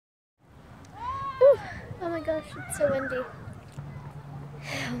Oh my gosh, it's so windy.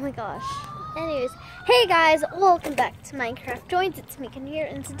 Oh my gosh. Anyways, hey guys, welcome back to Minecraft Joins. It's Megan here,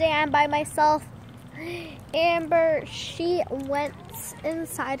 and today I'm by myself. Amber, she went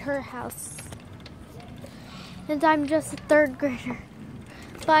inside her house. And I'm just a third grader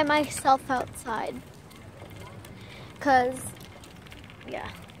by myself outside. Cause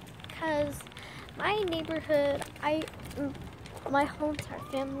my neighborhood, my whole entire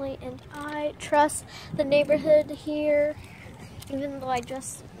family and I trust the neighborhood here, even though I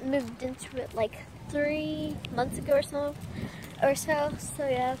just moved into it like 3 months ago or so. So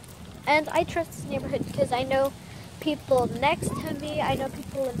yeah, and I trust this neighborhood because I know people next to me, I know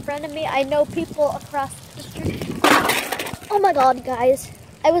people in front of me, I know people across the street. Oh my god, guys,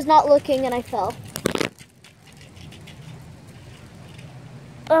 I was not looking and I fell.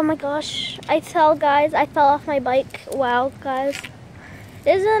 Oh my gosh, I fell off my bike. Wow, guys.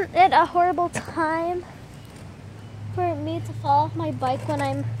 Isn't it a horrible time for me to fall off my bike when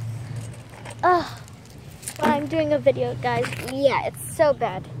I'm doing a video, guys? Yeah, it's so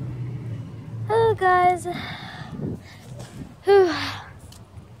bad. Oh, guys. Whew.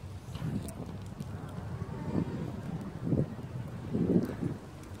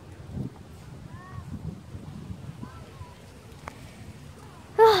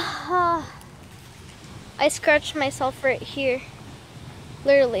 I scratched myself right here.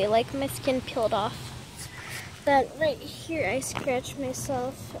 Literally, like my skin peeled off. That right here, I scratched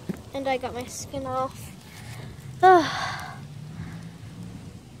myself and I got my skin off.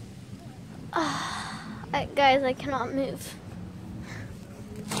 Guys, I cannot move.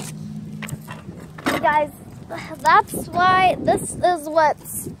 Guys, that's why this is what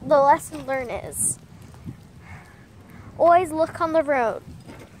the lesson learned is. Always look on the road,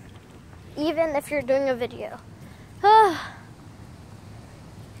 even if you're doing a video.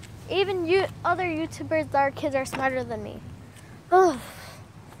 Even other YouTubers that are kids are smarter than me. Oh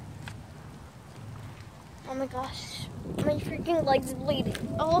my gosh, my freaking leg's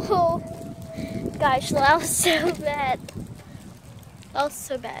bleeding. Oh gosh, that was so bad. That was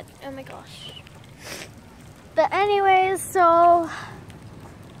so bad. Oh my gosh. But anyways, so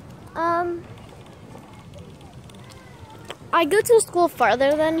I go to a school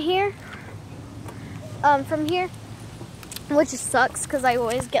farther than here. From here, which sucks because I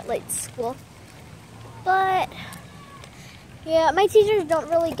always get late to school. But yeah, my teachers don't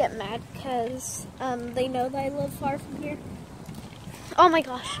really get mad because they know that I live far from here. Oh my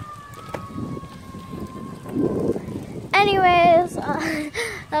gosh. Anyways, oh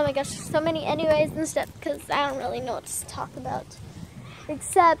my gosh, so many anyways and stuff because I don't really know what to talk about.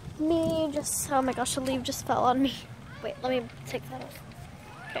 Except me just, oh my gosh, the leaf just fell on me. Wait, let me take that off.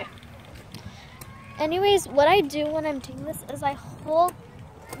 Okay. Anyways, what I do when I'm doing this is I hold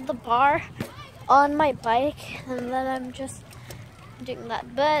the bar on my bike and then I'm just doing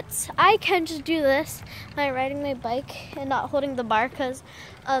that. But I can just do this when I'm riding my bike and not holding the bar because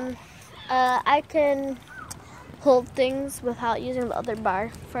I can hold things without using the other bar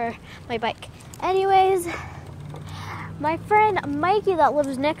for my bike. Anyways, my friend Mikey that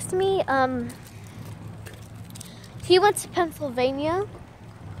lives next to me, he went to Pennsylvania.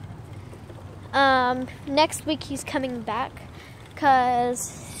 Next week he's coming back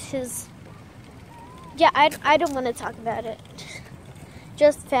because I don't want to talk about it.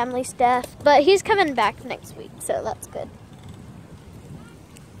 Just family stuff. But he's coming back next week, so that's good.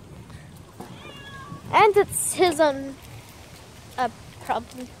 And it's his own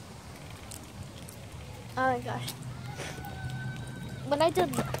problem. Oh my gosh. When I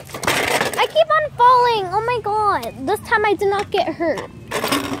did that, I keep on falling. Oh my god. This time I did not get hurt.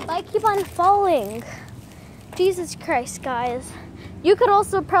 But I keep on falling. Jesus Christ, guys. You could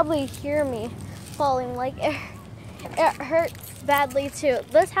also probably hear me falling. Like, it hurts badly too.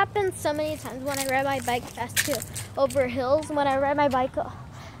 This happens so many times when I ride my bike fast too. Over hills. When I ride my bike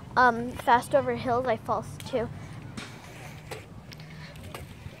fast over hills, I fall too.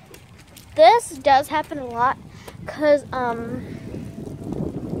 This does happen a lot because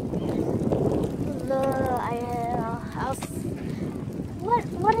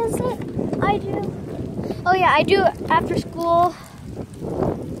what is it I do? Oh yeah, I do after school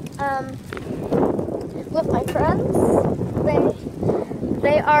with my friends.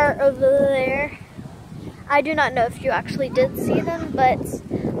 They are over there. I do not know if you actually did see them, but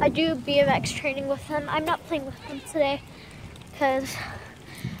I do BMX training with them. I'm not playing with them today because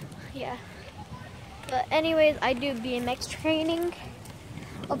yeah. But anyways, I do BMX training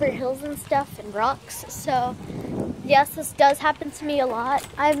over hills and stuff and rocks. So yes, this does happen to me a lot.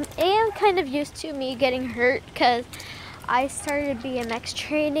 I am kind of used to me getting hurt because I started BMX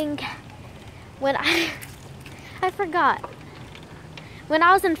training when I forgot. When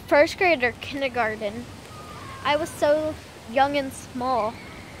I was in first grade or kindergarten, I was so young and small.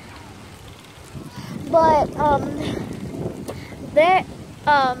 But,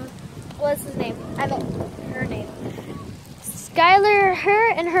 what's his name? I meant her name. Skylar,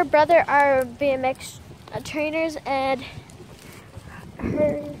 her and her brother are BMX trainers, and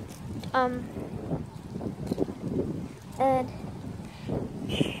her, and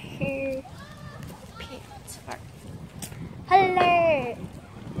her pants are. Hello!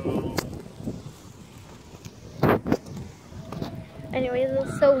 Anyways, it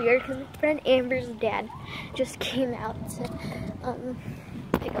was so weird because my friend Amber's dad just came out to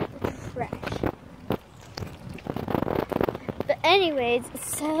pick up the trash. But anyways,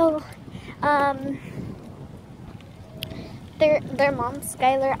 so their mom,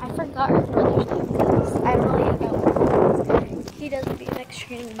 Skylar, I forgot her brother's name because I really don't know. He does BMX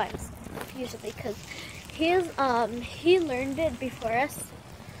training by himself usually because he learned it before us.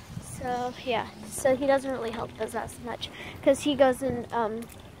 So yeah, so he doesn't really help us as much because he goes in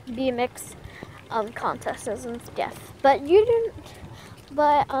BMX contests and stuff. But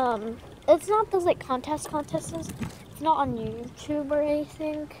it's not those like contests. It's not on YouTube or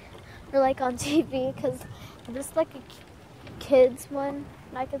anything, or like on TV, because this is like a kids one,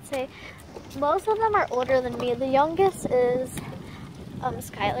 I could say. Most of them are older than me. The youngest is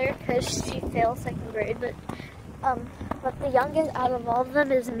Skylar because she failed second grade, but the youngest out of all of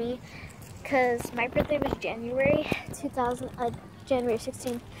them is me, because my birthday was January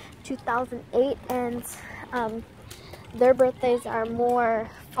 16, 2008, and their birthdays are more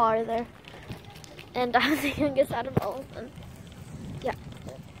farther, and I'm the youngest out of all of them. Yeah,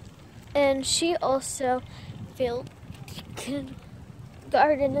 and she also failed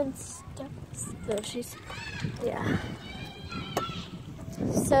kindergarten and stuff, so she's, yeah.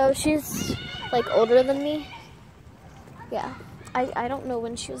 So she's like older than me. Yeah, I don't know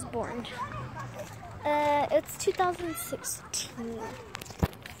when she was born. It's 2016.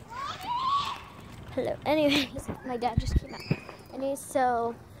 Hello. Anyways, my dad just came out. Anyways,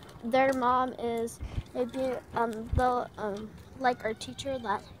 so their mom is maybe like our teacher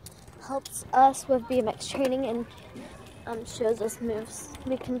that helps us with BMX training and shows us moves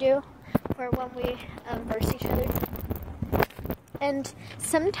we can do for when we verse each other. And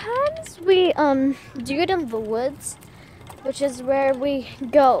sometimes we do it in the woods, which is where we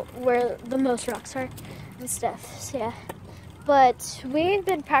go, where the most rocks are and stuff. So yeah, but we've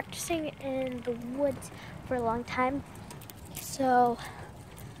been practicing in the woods for a long time. So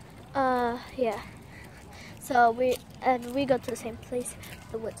yeah, so we go to the same place,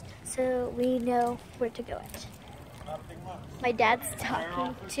 the woods, so we know where to go at. My dad's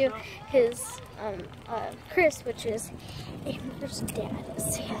talking to his Chris, which is Amber's dad.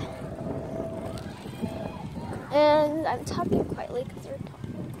 So yeah. And I'm talking quietly because they're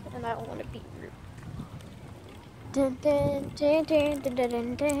talking, and I don't want to be rude. Dun, dun, dun, dun, dun, dun,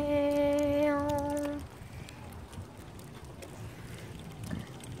 dun, dun.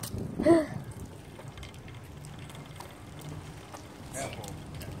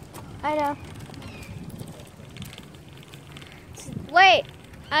 I know. Wait,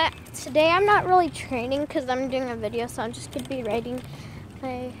 today I'm not really training because I'm doing a video, so I'm just going to be riding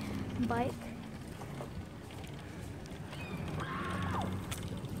my bike.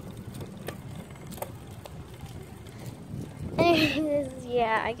 Anyways,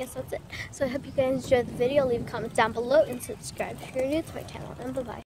 yeah, I guess that's it. So I hope you guys enjoyed the video. Leave a comment down below and subscribe if you're new to my channel. And bye-bye.